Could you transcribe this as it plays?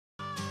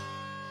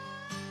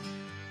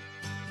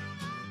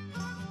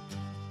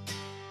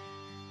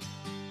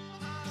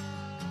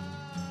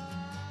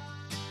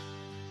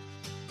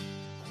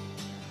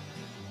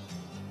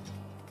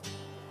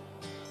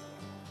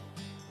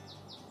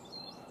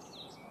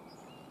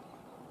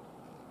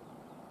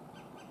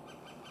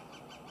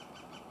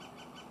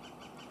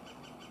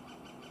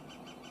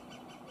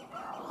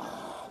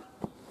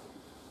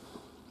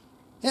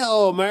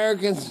Hello,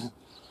 Americans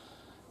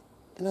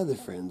and other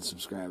friends,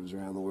 subscribers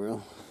around the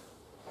world.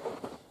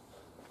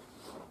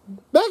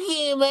 Back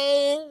here,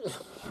 man.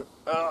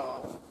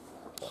 Oh.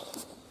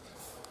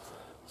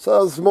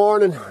 So this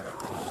morning,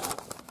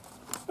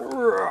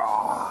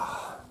 I'm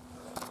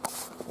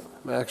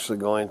actually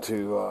going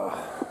to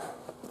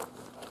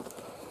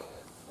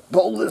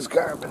pull this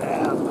carpet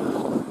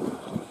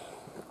out,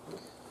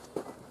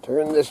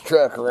 turn this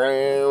truck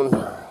around.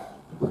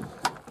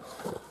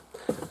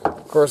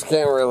 Of course,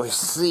 can't really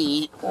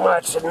see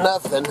much of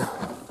nothing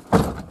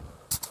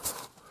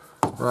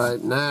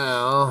right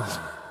now.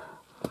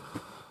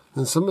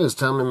 And somebody's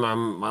telling me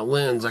my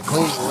lens, I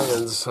cleaned the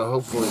lens, so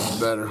hopefully it's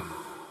better.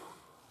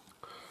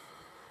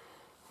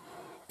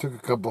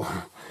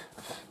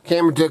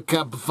 Camera took a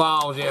couple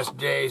falls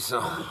yesterday,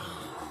 so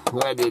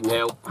that didn't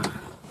help.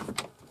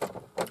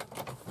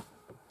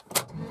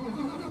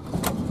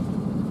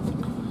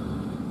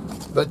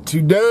 But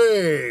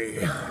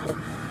today,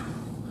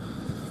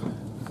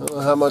 I don't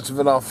know how much of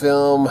it I'll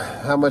film,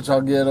 how much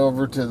I'll get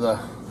over to the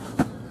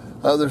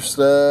other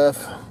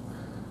stuff.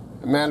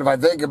 Man, if I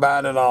think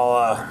about it,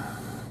 I'll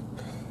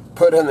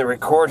put in the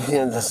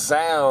recording the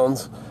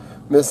sounds.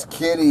 Miss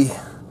Kitty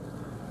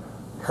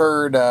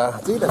heard, dude,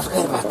 I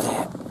forgot about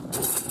that.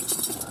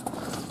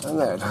 And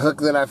that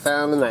hook that I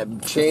found in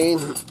that chain,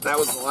 that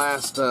was the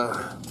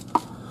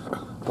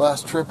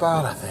last trip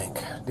out, I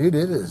think. Dude,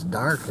 it is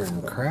darker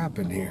than crap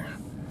in here.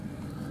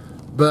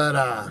 But,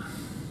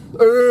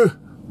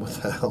 what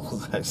the hell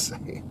was I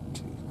saying?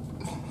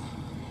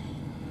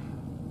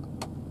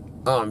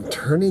 Oh, I'm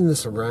turning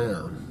this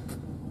around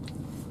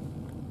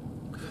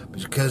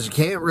because you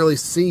can't really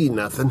see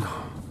nothing. So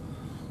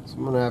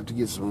I'm gonna have to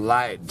get some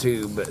light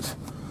too, but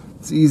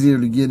it's easier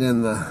to get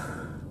in the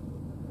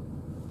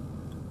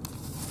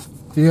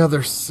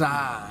other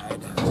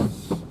side.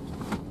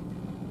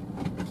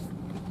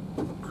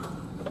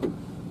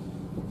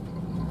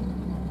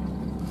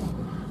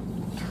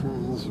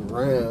 Turn this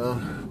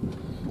around.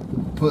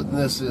 Putting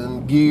this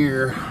in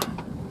gear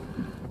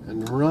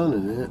and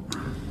running it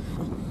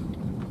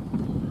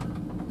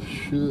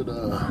should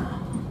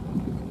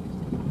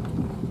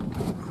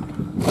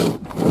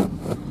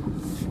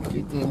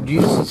get them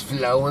juices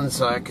flowing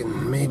so I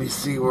can maybe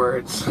see where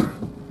it's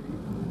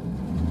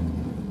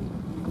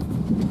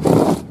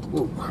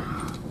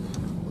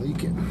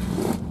leaking.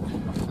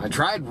 I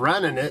tried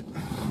running it.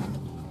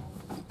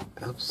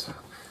 Oops.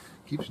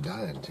 Keeps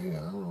dying too.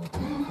 I don't know what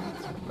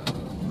that's about.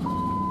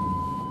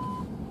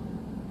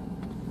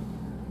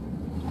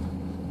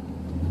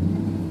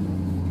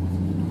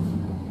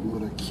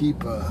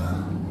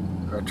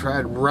 I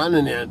tried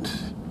running it,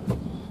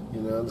 you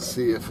know, to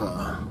see if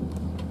I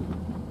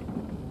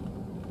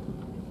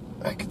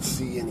could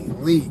see any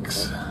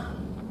leaks,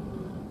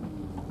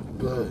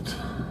 but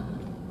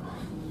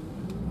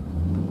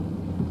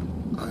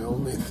I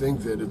only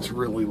think that it's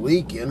really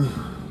leaking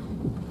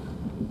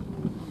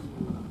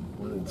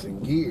when it's in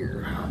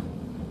gear.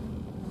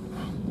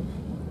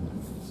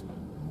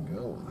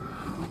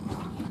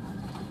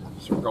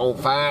 So we're gonna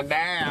find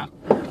out.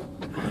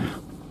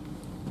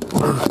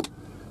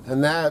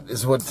 And that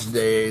is what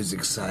today's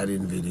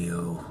exciting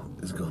video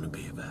is going to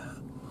be about.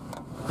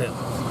 Well,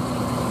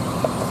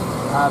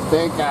 I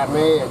think I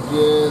may have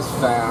just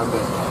found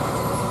it.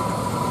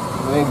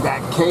 I think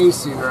that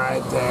casing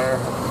right there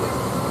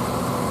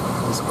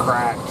is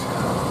cracked.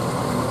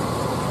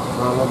 I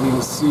don't know if you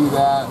can see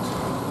that.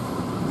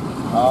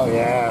 Oh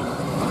yeah,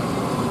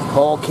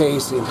 whole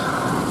casing.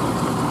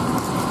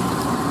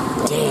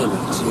 Damn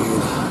it,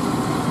 dude.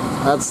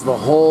 That's the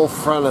whole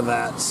front of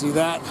that. See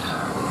that?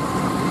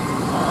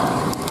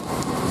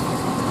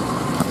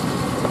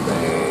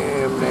 Damn.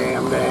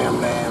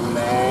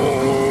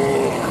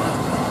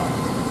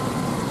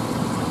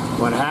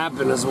 What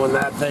happened is when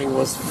that thing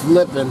was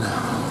flipping,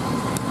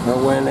 or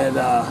when it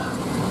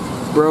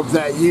broke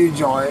that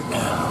U-joint,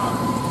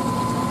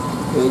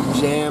 it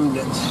jammed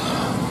it.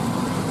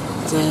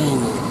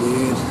 Dang it,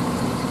 dude.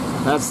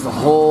 That's the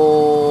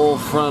whole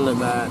front of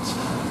that. I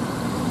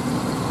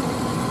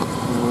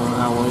don't know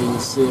how well you can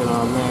see it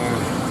on there.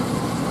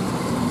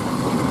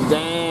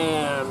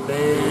 Damn,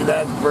 dude,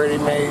 that's pretty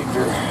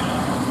major.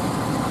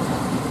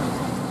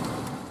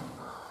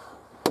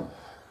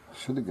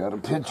 Should have got a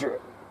picture.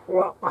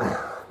 Well,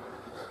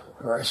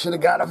 or I should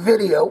have got a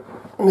video.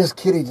 Miss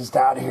Kitty just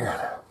out here.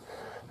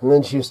 And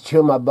then she was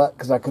chewing my butt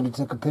because I could have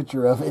took a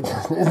picture of it.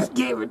 Just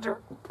gave it to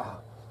her.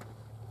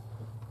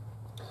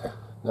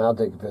 Now I'll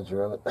take a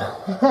picture of it.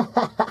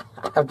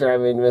 After I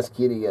made Miss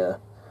Kitty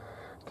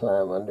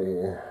climb under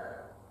here.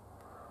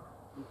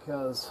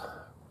 Because,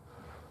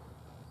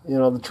 you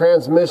know, the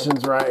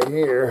transmission's right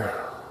here.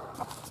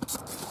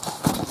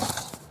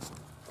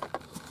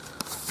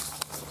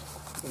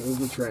 There's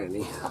the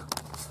tranny.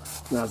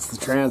 That's the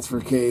transfer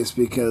case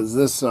because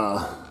this,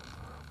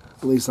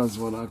 at least that's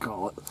what I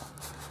call it.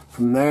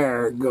 From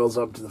there, it goes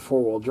up to the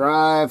four-wheel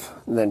drive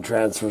and then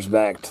transfers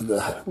back to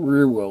the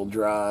rear-wheel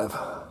drive.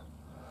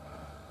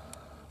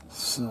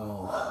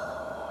 So,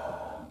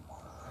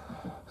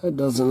 it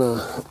doesn't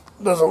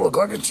look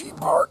like a cheap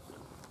part.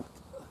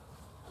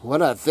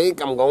 what I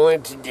think I'm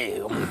going to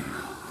do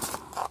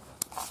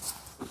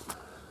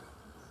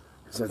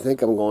is I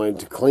think I'm going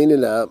to clean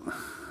it up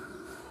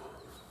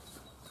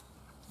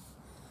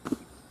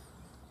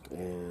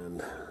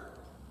and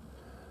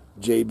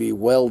JB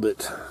weld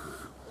it.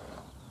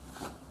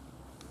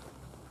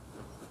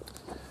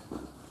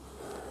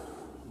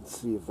 Let's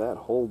see if that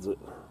holds it.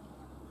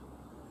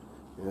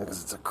 Yeah,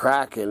 because it's a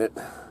crack in it.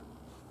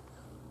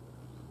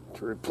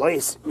 To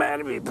replace it,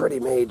 man, it'd be pretty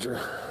major.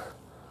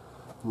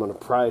 I'm going to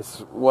price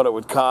what it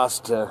would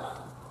cost to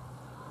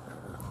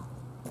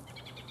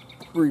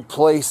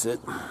replace it.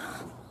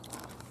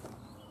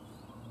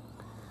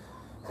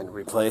 And to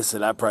replace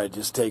it, I'd probably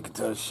just take it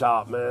to a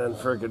shop, man.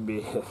 For it could be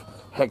a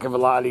heck of a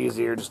lot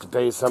easier just to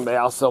pay somebody.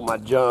 I'll sell my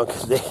junk,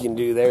 they can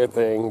do their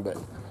thing. But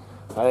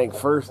I think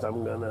first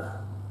I'm going to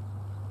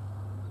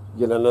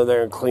get under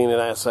there and clean it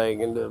out so I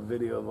can do a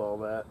video of all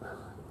that.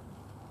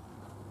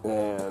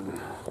 And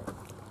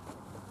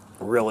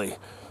really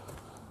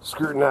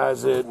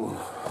scrutinize it and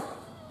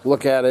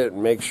look at it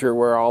and make sure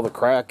where all the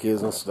crack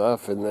is and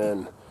stuff. And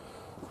then,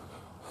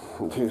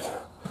 dude,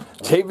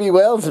 JB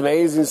Weld's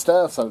amazing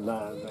stuff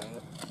sometimes, man.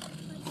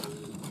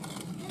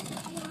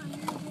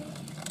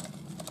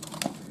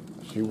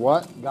 She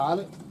what? Got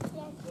it?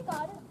 Yeah, she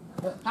got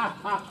it.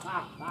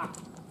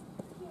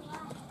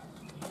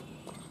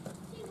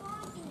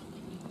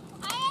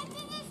 I had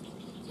to just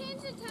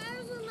change the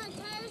tires on my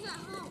tires at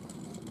home.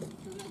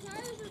 So my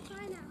tires are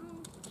fine at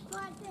home.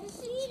 But the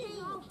seat is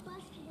all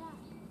busted up.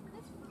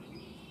 That's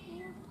fine.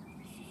 Yeah.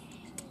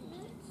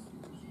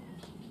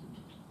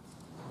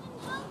 And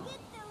go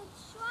get the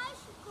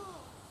tricycle.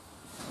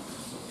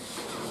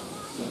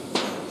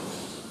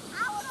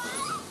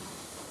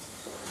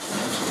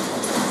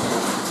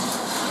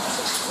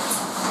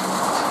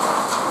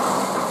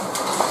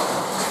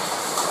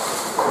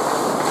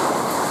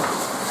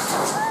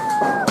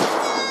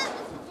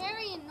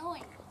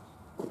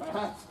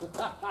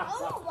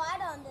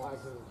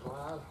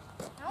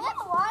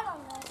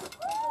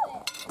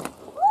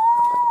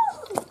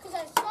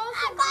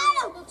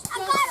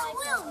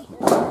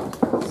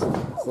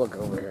 Look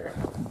over here.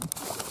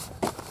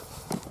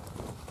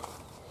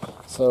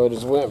 So it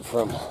just went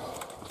from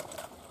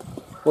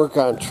work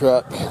on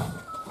truck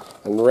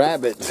and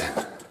rabbit,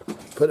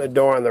 put a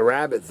door on the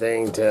rabbit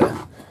thing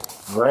to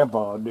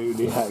grandpa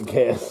duty, I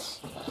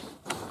guess.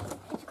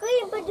 It's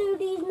grandpa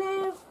duties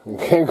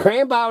now.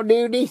 Grandpa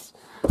duties?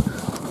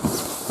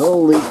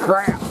 Holy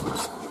crap.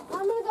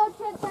 I'm gonna go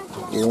check that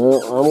out.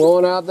 I'm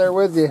going out there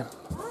with you.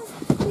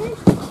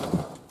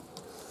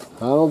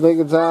 I don't think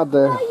it's out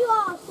there.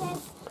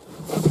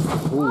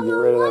 We need to get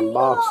rid of them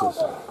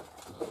boxes.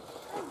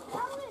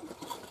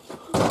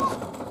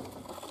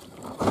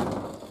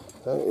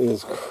 That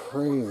is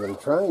crazy. I'm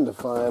trying to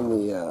find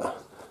the,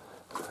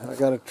 I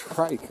got a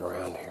trike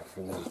around here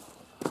for them.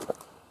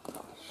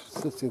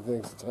 Sissy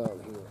thinks it's out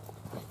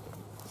here.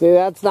 See,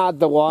 that's not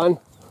the one.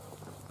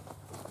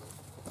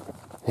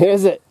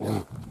 Is it?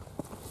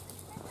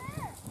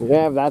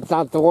 Yeah, that's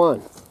not the one.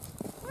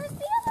 Where's the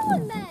other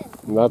one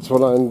then? That's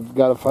what I've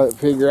got to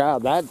figure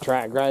out. That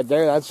track right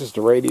there, that's just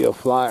a radio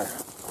flyer.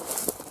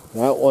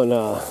 That one,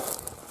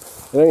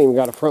 it ain't even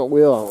got a front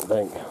wheel, I don't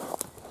think.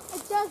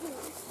 It doesn't.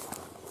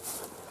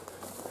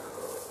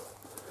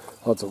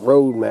 Oh, it's a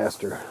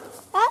Roadmaster.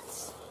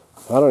 That's...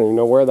 I don't even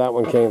know where that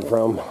one came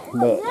from.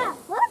 But yeah,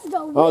 let's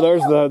go. oh,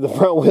 there's the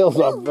front wheels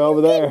up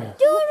over there.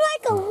 Do it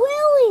like a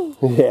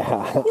wheelie.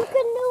 Yeah. You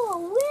can do a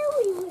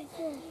wheelie with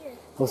it.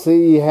 Well,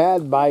 see, you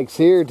had bikes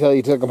here till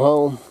you took them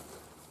home.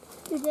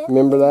 You did?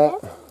 Remember that?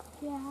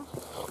 Yeah.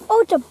 Oh,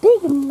 it's a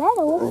big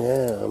metal.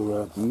 Yeah, I'm going to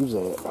have to use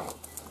that.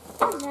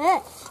 What's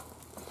that?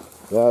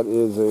 That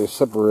is a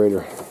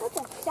separator. What's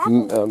a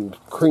separator?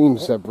 Cream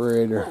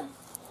separator.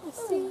 I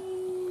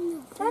see.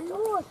 That's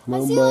old. No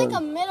I see bug. like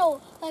a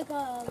middle, like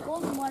a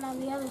golden one on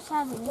the other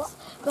side of this.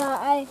 But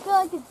I feel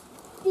like it's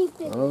deep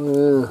in it.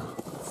 Oh, yeah.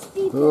 It's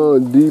deep in Oh,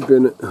 deep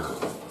in it.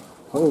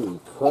 Holy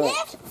crap.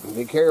 it.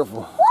 Be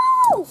careful.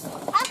 Woo!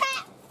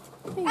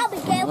 Okay. I'll be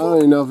I careful. don't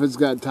even know if it's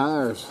got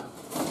tires.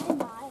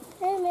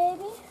 Hey,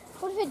 maybe.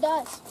 What if it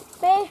does?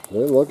 Babe.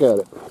 Yeah, look at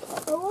it.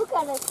 Oh, look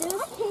at it,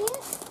 dude.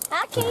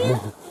 I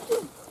can't.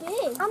 It's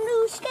big. I'm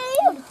too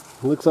scared.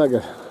 Looks like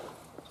a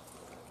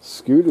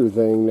scooter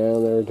thing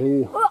down there,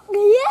 too.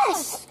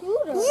 Yes.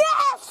 Scooter.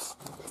 Yes.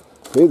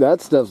 Dude,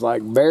 that stuff's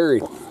like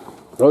buried.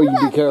 Oh, you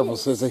be careful,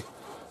 sissy.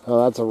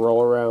 Oh, that's a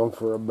roll around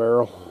for a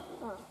barrel.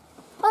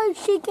 Oh,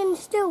 she can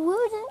still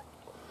lose it.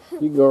 You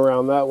can go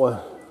around that one.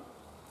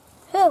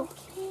 Who?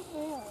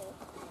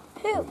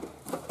 Who? You,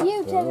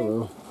 I Timmy. don't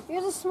know.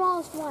 You're the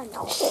smallest one.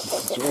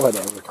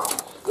 Whatever.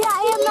 Yeah,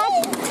 I am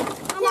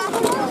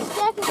not.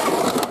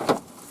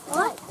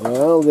 What? I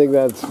don't think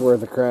that's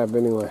worth a crap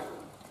anyway.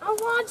 I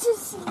want to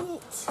see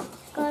it.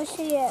 Go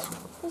see it.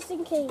 Just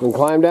in case. You can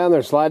climb down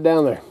there, slide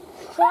down there.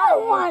 I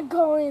don't want to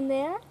go in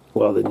there.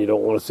 Well, then you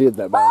don't want to see it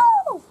that bad.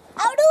 Oh!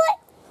 I'll do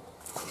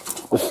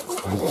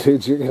it.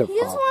 Dude, you're gonna He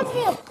just fall. wants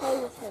me to play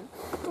with him.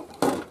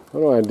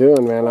 What am I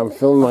doing, man? I'm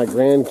filming my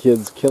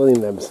grandkids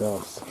killing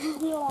themselves.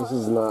 This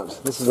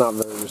is not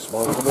very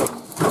responsible.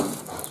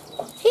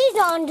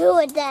 gonna do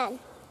it then?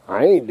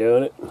 I ain't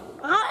doing it.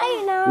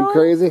 I know. You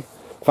crazy?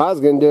 If I was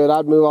gonna do it,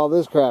 I'd move all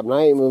this crap, and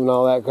I ain't moving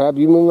all that crap.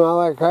 You moving all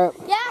that crap?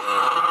 Yeah.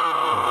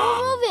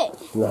 We'll move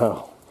it.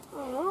 No.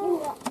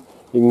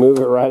 You can move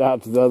it right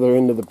out to the other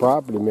end of the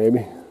property,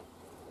 maybe.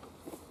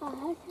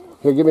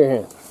 Here, give me your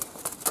hand.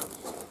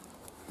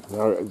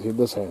 All right, here,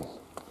 this hand.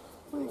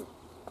 I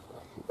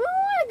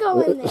don't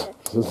want to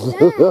go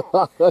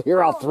in there.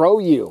 Here, I'll throw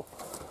you.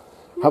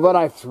 How about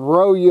I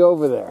throw you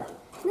over there?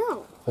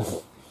 No.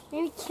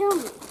 You're kill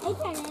me. It's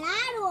an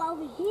idol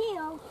over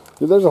here.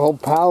 Dude, there's a whole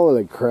pile of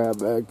that crap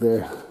back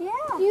there. Yeah.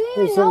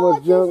 There's so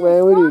much junk,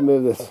 man. We need to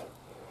move this. Do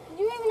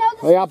you even know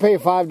this? Hey, I'll pay you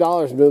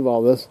 $5 to move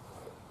all this.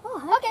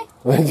 Oh, okay.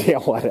 Yeah,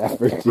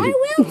 whatever. Dude. I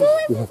will do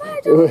it for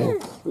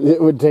 $5.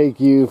 It would take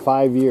you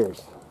 5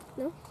 years.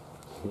 No.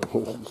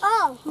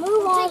 Oh,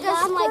 move all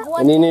that.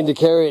 Like and you need to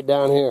carry it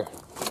down here.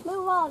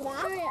 Move all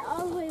that. Carry it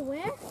all the way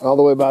where? All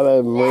the way by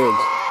the ridge.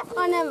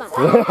 Oh, never mind.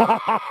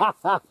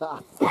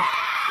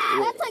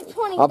 That's like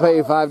 $20. I'll pay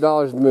you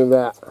 $5 to move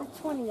that. That's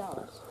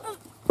 $20.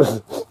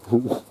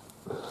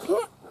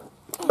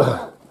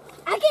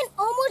 I can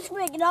almost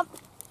pick it up.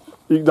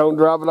 You don't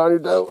drop it on your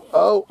toe.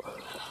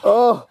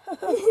 Oh.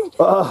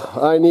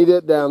 I need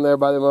it down there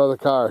by them other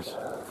cars.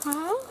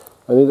 Huh?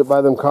 I need it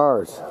by them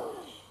cars.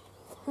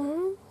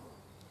 Huh?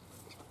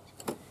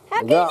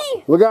 How Look out. can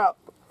he? Look out.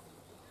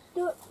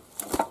 Do it.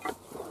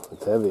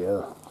 It's heavy,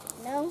 huh?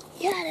 No.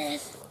 Yeah, it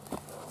is.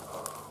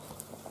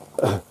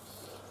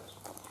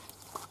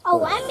 Oh,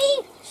 let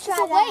me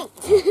try that.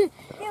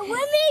 Yeah,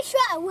 let me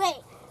try.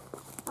 Wait.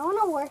 I want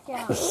to work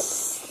out.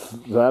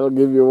 That'll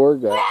give you a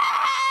workout.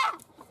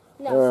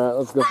 No. All right,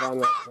 let's go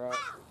find that crap.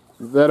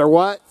 That are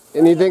what?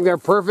 And you think they're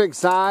perfect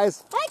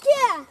size? Heck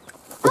yeah.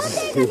 I'll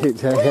take a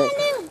brand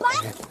new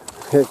bike.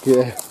 Heck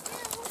yeah.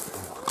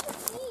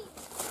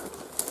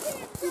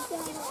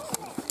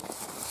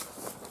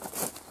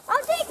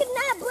 I'll take a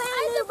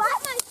brand new bike.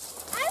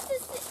 I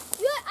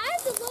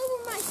have to lower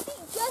my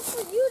seat just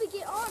for you to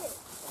get on it.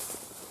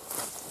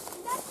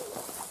 That's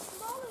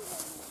smaller than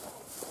you.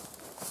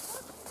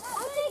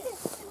 I'll take it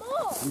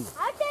small.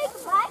 I'll take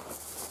a bike.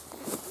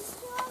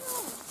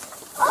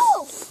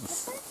 Oh!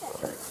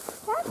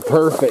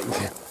 Perfect.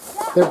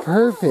 They're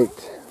perfect.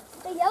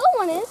 The yellow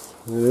one is.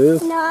 It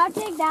is? No, I'll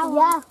take that one.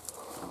 Yeah.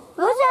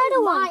 What's the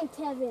other one,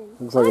 Kevin?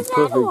 Looks like a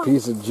perfect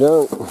piece of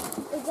junk.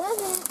 It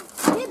doesn't.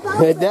 Get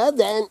both It of them.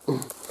 doesn't. Get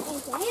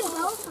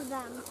both of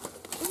them.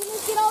 We can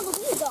just get all the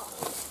weeds off.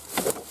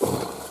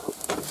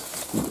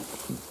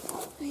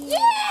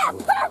 Yeah,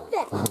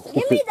 perfect.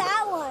 Give me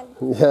that one.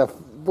 Yeah,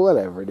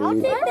 whatever, I'll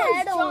dude. take the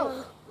other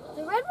one.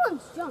 The red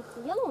one's junk.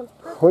 The yellow one's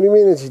perfect. What do you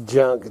mean it's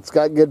junk? It's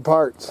got good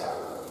parts.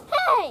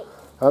 Hey!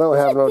 I don't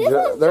have no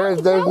junk.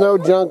 There's no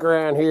junk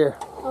around here.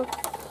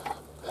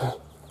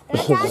 I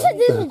said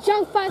this was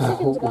junk 5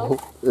 seconds ago.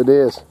 It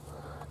is.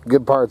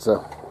 Good parts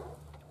though.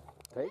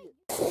 Take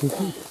it.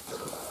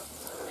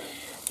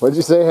 What'd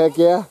you say, heck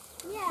yeah?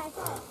 Yeah,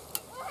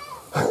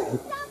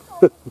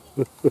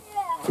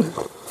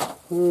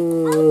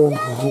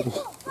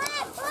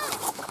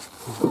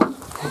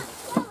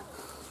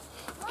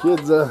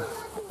 Kids,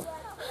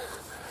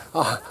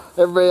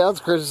 everybody else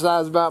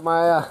criticized about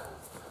my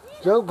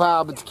junk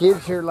pile, but the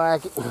kids sure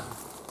like it. all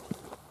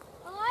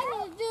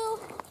I need to do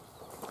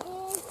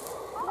is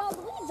put all the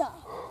weeds off.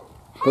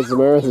 Put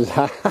some earth in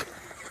Help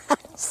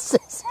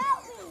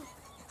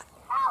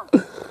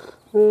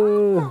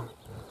me! Help!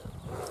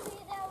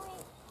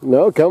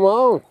 No, come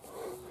on.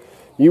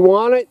 You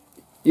want it,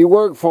 you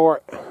work for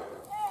it.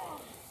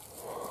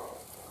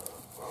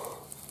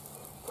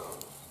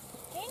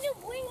 Can you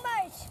bring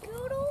my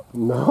scooter?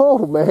 No,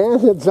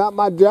 man, it's not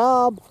my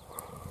job.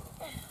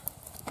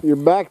 Your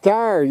back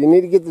tire, you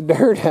need to get the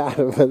dirt out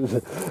of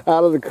it,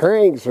 out of the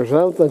cranks or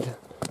something.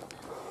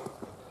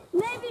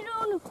 Maybe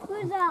don't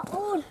put that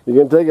old. You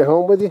gonna take it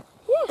home with you?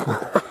 Yeah.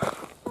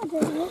 I'll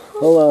take it.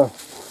 Hold on.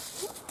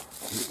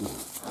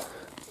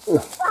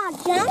 It's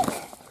not junk.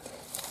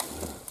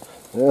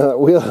 Yeah,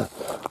 we'll.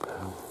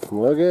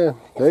 Okay,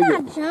 take It's it.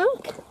 not junk.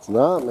 It's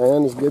not,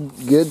 man. It's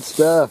good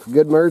stuff.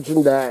 Good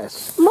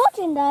merchandise.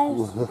 Merchandise.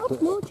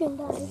 What's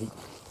merchandise?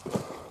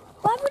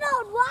 Why we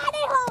don't ride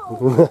it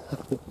home?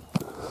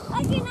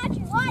 I can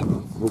actually ride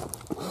this.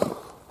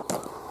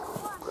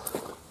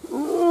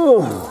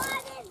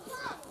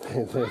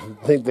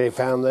 I think they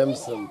found them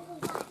some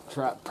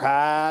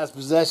prized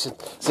possession.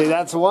 See,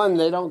 that's one.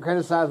 They don't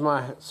criticize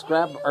my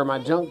scrap or my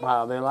junk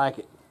pile. They like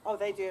it. Oh,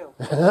 they do.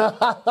 They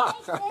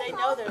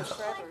know they're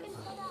treasures.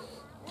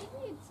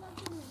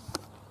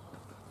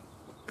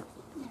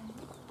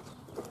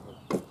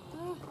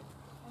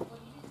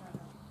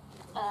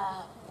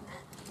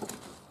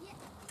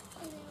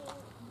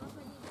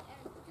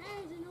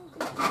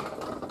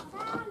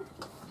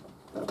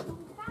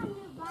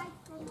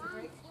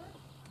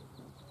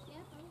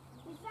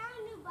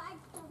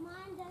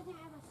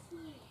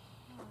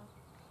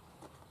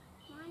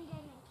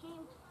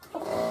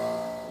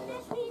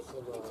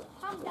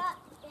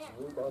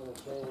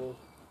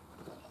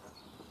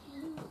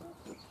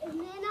 And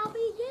then I'll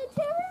be good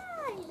to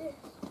ride.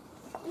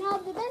 And I'll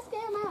have the best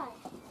day of my life.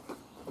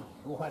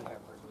 Whatever,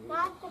 dude.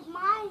 Not the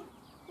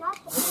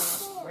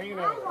Bring it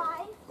my over.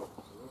 wife.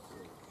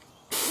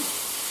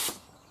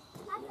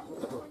 Not the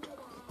okay.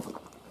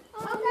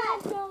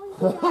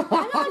 I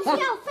don't see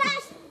how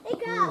fast it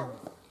goes.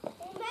 A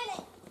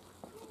minute.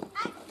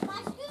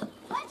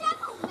 What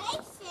type of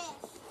makes this?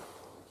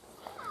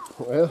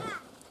 Well,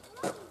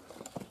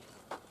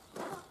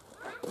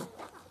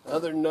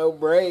 other than no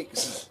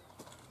brakes.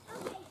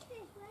 Okay, sis,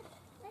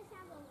 let's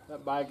have a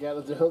That bike out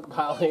of the hook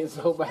pile ain't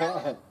so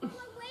bad. look.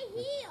 Way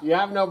heel. You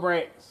have no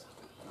brakes.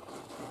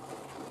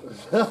 I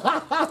do my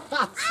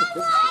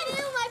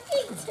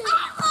feet.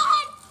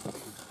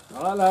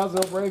 Oh, no, there's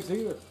no brakes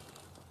either.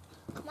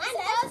 Mine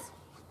does.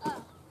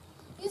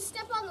 You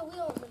step on the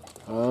wheel in the back.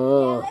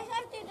 Oh. Let's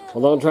have to do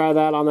Well, don't try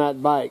that on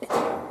that bike.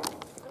 How am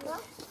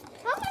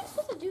I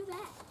supposed to do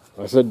that?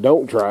 I said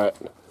don't try it.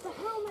 But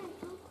how am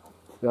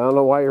I don't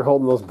know why you're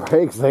holding those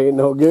brakes. They ain't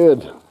no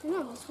good. No,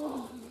 I'm just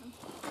holding them.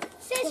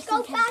 Sis,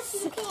 go fast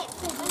as you can.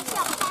 Let's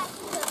go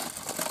fast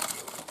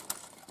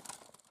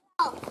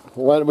as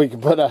you What we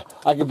could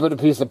I could put a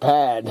piece of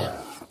pad.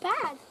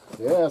 Bad.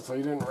 Yeah, so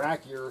you didn't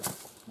rack your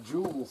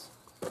jewels.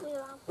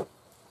 Yeah.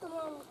 Come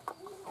on.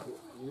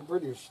 You're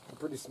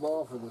pretty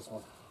small for this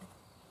one.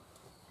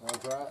 Want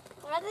to try it?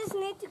 I just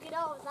need to get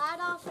all that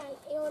off and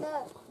peel it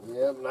up.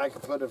 Yep, and I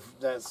could put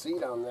that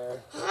seat on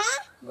there,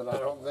 Huh? but I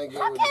don't think it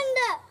How would. can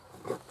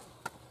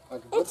I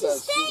could put it's a that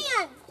seat.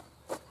 stand.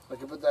 I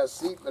could put that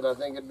seat, but I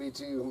think it'd be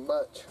too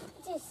much.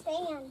 It's a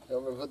stand. You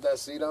want me to put that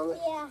seat on there?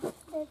 Yeah.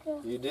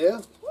 Good. You do?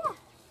 Yeah.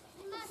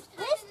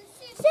 Sis,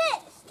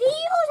 do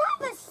you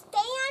have a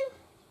stand?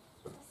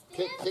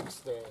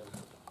 Kickstand.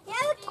 You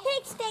have a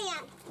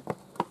kickstand.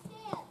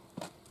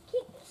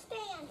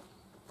 Kickstand.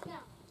 No.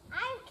 I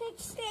have a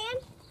kickstand.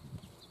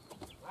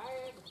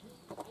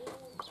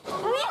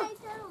 Come here.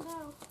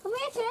 Come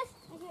here, sis.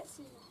 I can't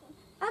see nothing.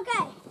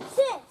 Okay,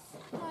 sis.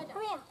 Come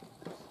here.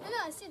 No,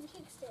 I see the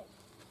kickstand.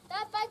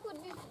 That bike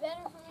would be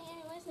better for me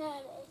anyways. No,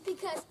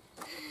 because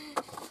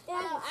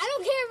I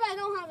don't care if I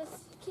don't have a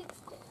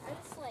kickstand. I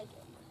just like it.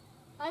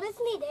 I just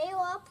need A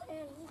up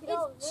and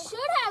go. It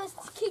should have a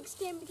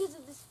kickstand because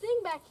of this thing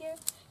back here,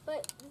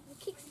 but the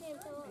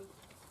kickstand fell off.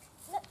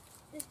 Look,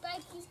 this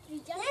bike used to be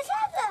jumping. This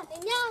has a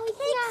And now we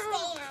can't.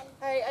 kickstand.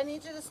 Hey, I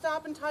need you to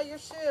stop and tie your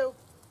shoe.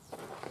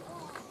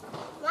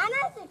 Mine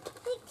has a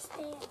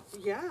kickstand.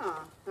 Yeah,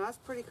 that's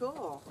pretty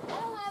cool. I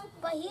don't have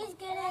But he's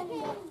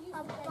getting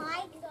a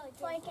bike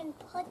so I can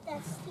put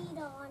the seat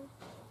on.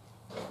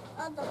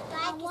 Oh, the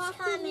bike is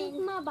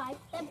coming. my bike.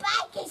 The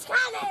bike is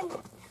coming.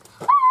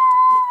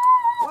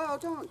 Whoa,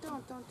 don't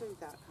do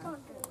that. Huh?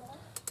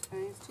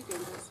 Okay, it's too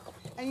dangerous.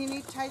 And you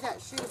need to tie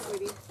that shoe,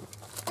 sweetie.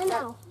 I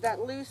know. That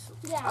loose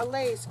Yeah.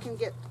 lace can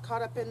get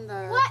caught up in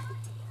the... What?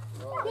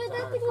 Oh, You had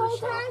that thing the whole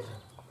time?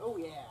 Oh,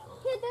 yeah.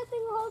 You had that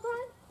thing the whole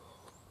time?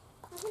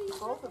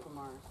 Both of them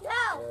are.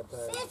 No,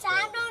 sis, I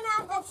don't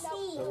have the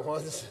seat. The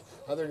ones,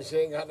 other than she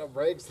ain't got no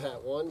brakes,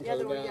 that one. Yeah, they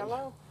came were down.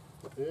 yellow.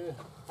 Yeah.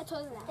 I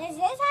told her that. Does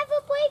this have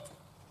a brake?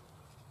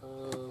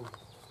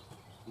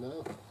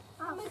 No.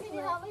 Can you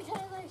help me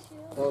tie my shoe?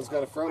 Oh, it's got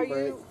a Are front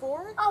brake. you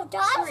 4? Oh,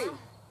 does? 3. 2.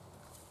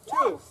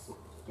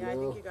 Yeah, I No.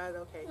 think you got it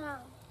okay. No.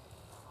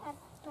 That's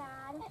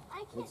bad. I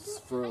can't It's do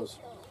it. froze.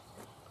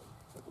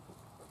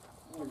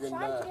 You're I'm gonna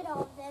trying to die. get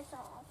all this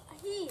off.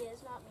 He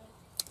is, not me.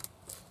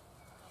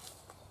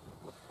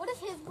 What if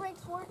his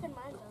brakes work and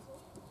mine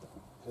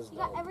doesn't? His, You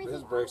got don't- everything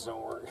his brakes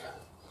don't work.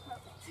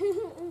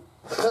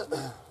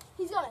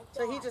 He's gonna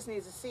So he die. just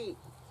needs a seat.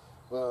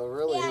 Well,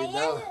 really, Yeah, he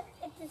don't.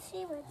 it's a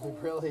seat with He me.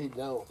 really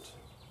don't.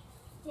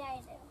 Yeah, I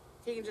do.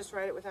 He can just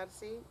ride it without a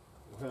seat.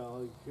 Well,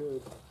 he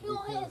could. Feel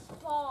his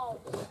balls.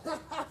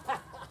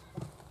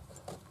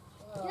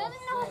 Oh, doesn't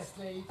know-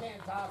 sister, you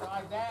can't talk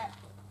like that.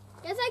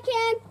 Yes, I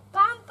can.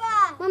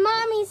 Bumpa! My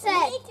mommy said.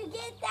 You need to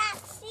get that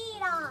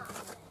seat on.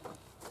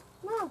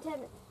 No,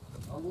 Tevin.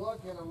 I'm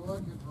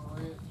looking for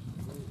Rich.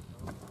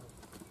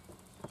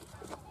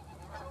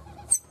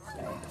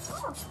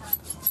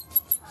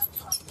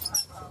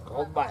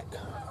 Hold back.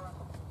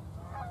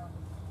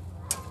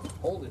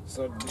 Hold it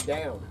so it'll be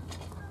down.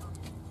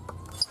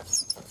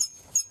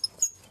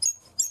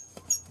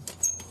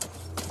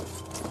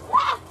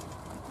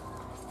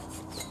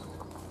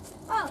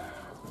 Oh.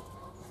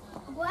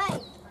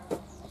 Wait.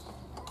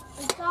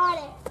 I got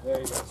it. There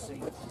you go,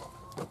 see.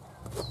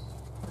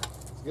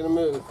 It's gonna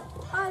move.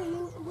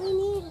 Oh, we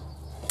need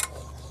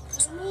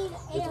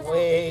It's air.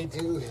 way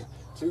too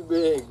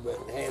big, but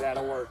hey,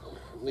 that'll work.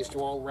 At least you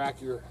won't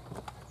rack your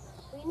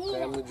We need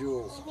family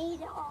jewels. We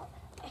need all.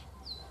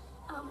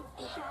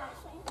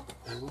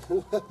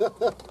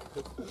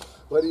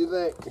 What do you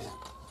think?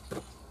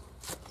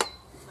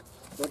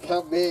 Look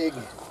how big.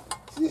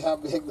 See how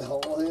big the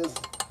hole is?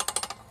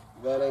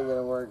 That ain't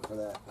gonna work for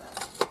that.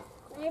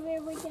 Maybe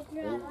we can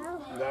drive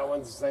out. That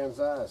one's the same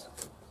size.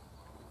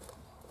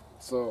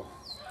 So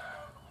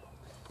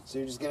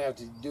you're just gonna have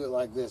to do it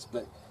like this,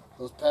 but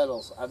those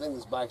pedals, I think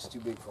this bike's too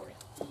big for you.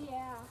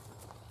 Yeah.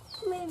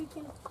 Maybe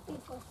can be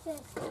for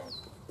sister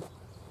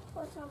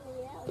or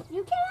somebody else.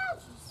 You can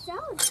actually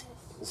sell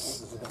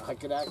this. I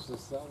could actually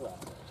sell that.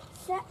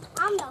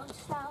 I'm going to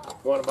sell it.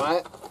 You want to buy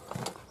it?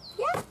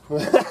 Yeah.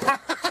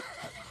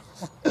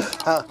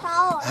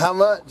 How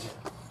much?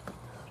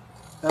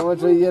 How much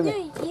will you give me?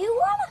 Do you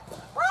want to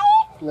buy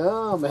it?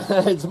 No,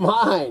 man, it's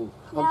mine.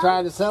 No. I'm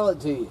trying to sell it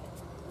to you.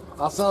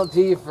 I'll sell it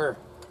to you for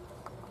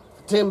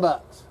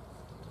 $10.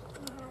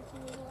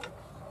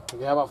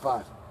 Okay, how about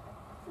 5?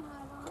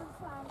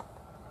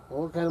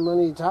 Well, what kind of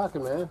money are you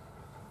talking, man?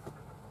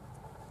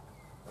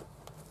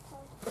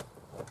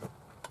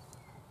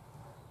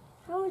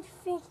 How much do you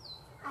think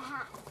I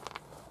have?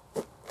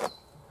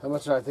 How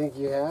much do I think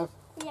you have?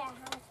 Yeah.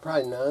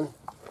 Probably none.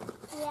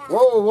 Yeah.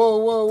 Whoa, whoa,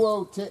 whoa,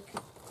 whoa. Tick.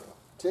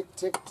 Tick,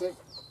 tick, tick.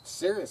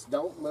 Serious,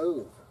 don't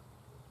move.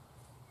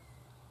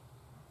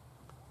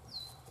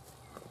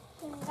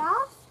 Turn it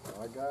off.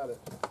 I got it.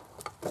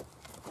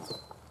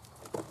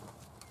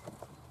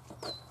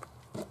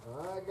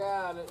 I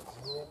got it.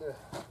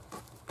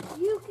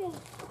 You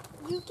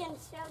can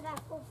sell that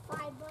for $5.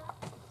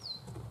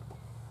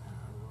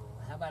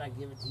 How about I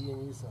give it to you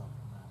and you sell it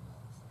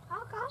for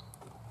Okay.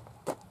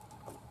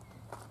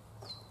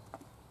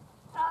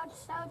 I'll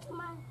sell it to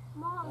my $5? How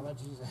mom. about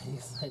you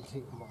sell it to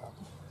your mom?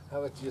 How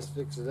about you just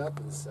fix it up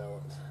and sell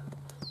it?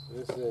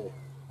 Let's see.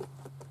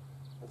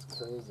 That's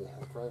crazy.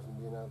 I'm probably from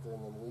being out there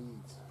in the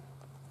weeds.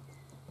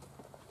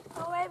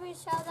 Or maybe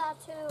sell that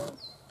to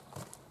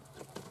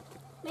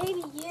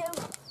maybe you,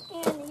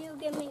 and you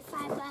give me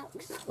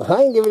 $5.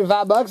 I ain't giving you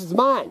 $5. It's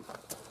mine.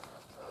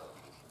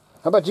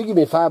 How about you give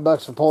me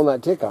 $5 for pulling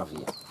that tick off of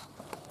you?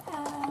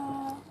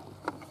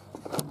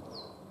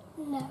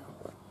 No.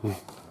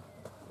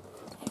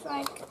 It's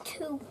like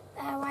 $0.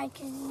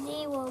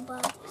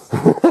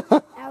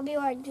 That'll be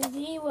like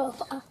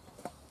 $0.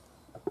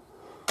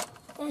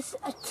 It's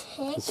a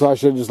tick. So I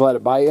should just let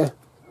it bite you?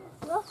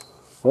 What?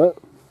 What?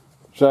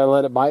 Should I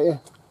let it bite you?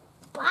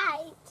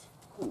 Bite?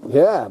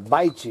 Yeah,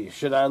 bite you.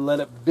 Should I let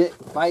it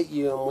bite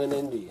you and went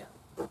into you?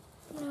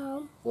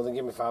 No. Well, then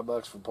give me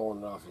 $5 for pulling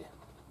it off you.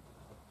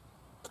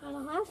 I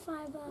don't have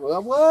 $5.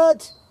 Well,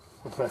 what?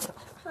 I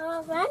don't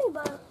have any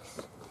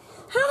bucks.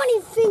 How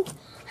many think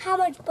how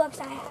much bucks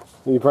I have?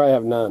 You probably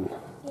have none.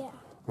 Yeah.